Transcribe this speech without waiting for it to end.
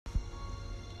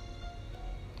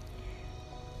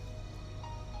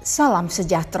Salam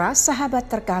sejahtera sahabat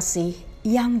terkasih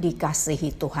yang dikasihi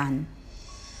Tuhan.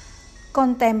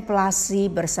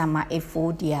 Kontemplasi bersama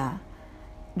Evodia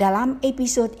dalam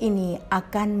episode ini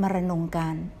akan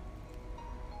merenungkan,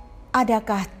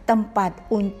 adakah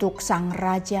tempat untuk Sang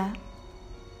Raja?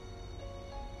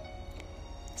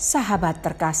 Sahabat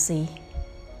terkasih,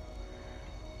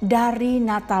 dari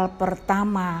Natal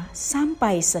pertama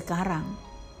sampai sekarang,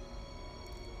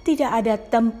 tidak ada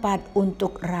tempat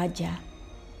untuk Raja.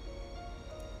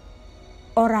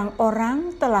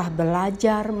 Orang-orang telah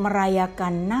belajar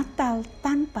merayakan Natal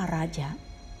tanpa raja.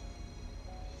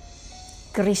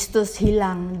 Kristus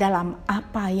hilang dalam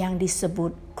apa yang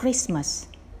disebut Christmas.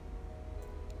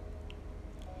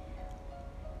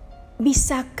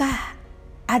 Bisakah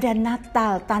ada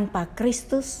Natal tanpa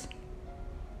Kristus?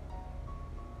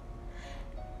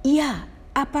 Ya,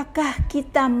 apakah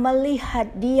kita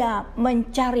melihat Dia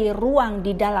mencari ruang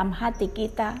di dalam hati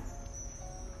kita?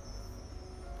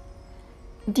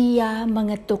 Dia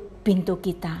mengetuk pintu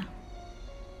kita.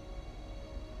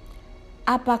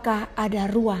 Apakah ada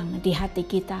ruang di hati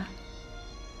kita?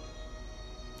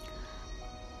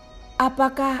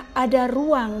 Apakah ada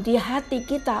ruang di hati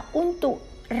kita untuk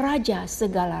Raja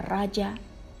segala raja?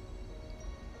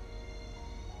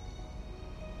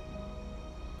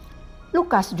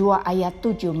 Lukas 2 ayat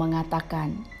 7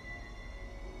 mengatakan,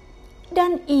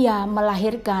 "Dan ia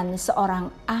melahirkan seorang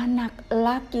anak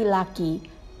laki-laki,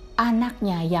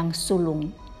 anaknya yang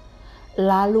sulung,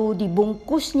 lalu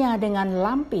dibungkusnya dengan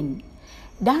lampin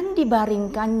dan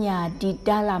dibaringkannya di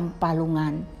dalam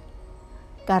palungan,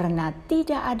 karena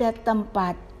tidak ada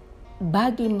tempat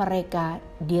bagi mereka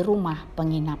di rumah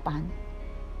penginapan."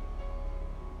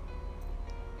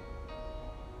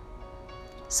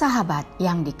 Sahabat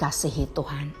yang dikasihi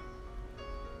Tuhan,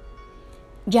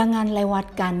 jangan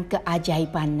lewatkan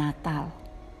keajaiban Natal.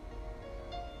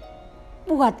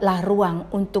 Buatlah ruang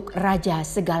untuk Raja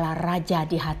segala raja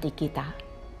di hati kita.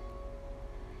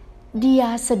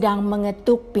 Dia sedang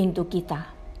mengetuk pintu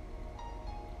kita.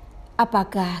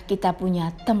 Apakah kita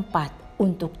punya tempat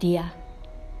untuk Dia?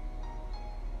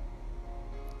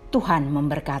 Tuhan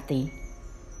memberkati.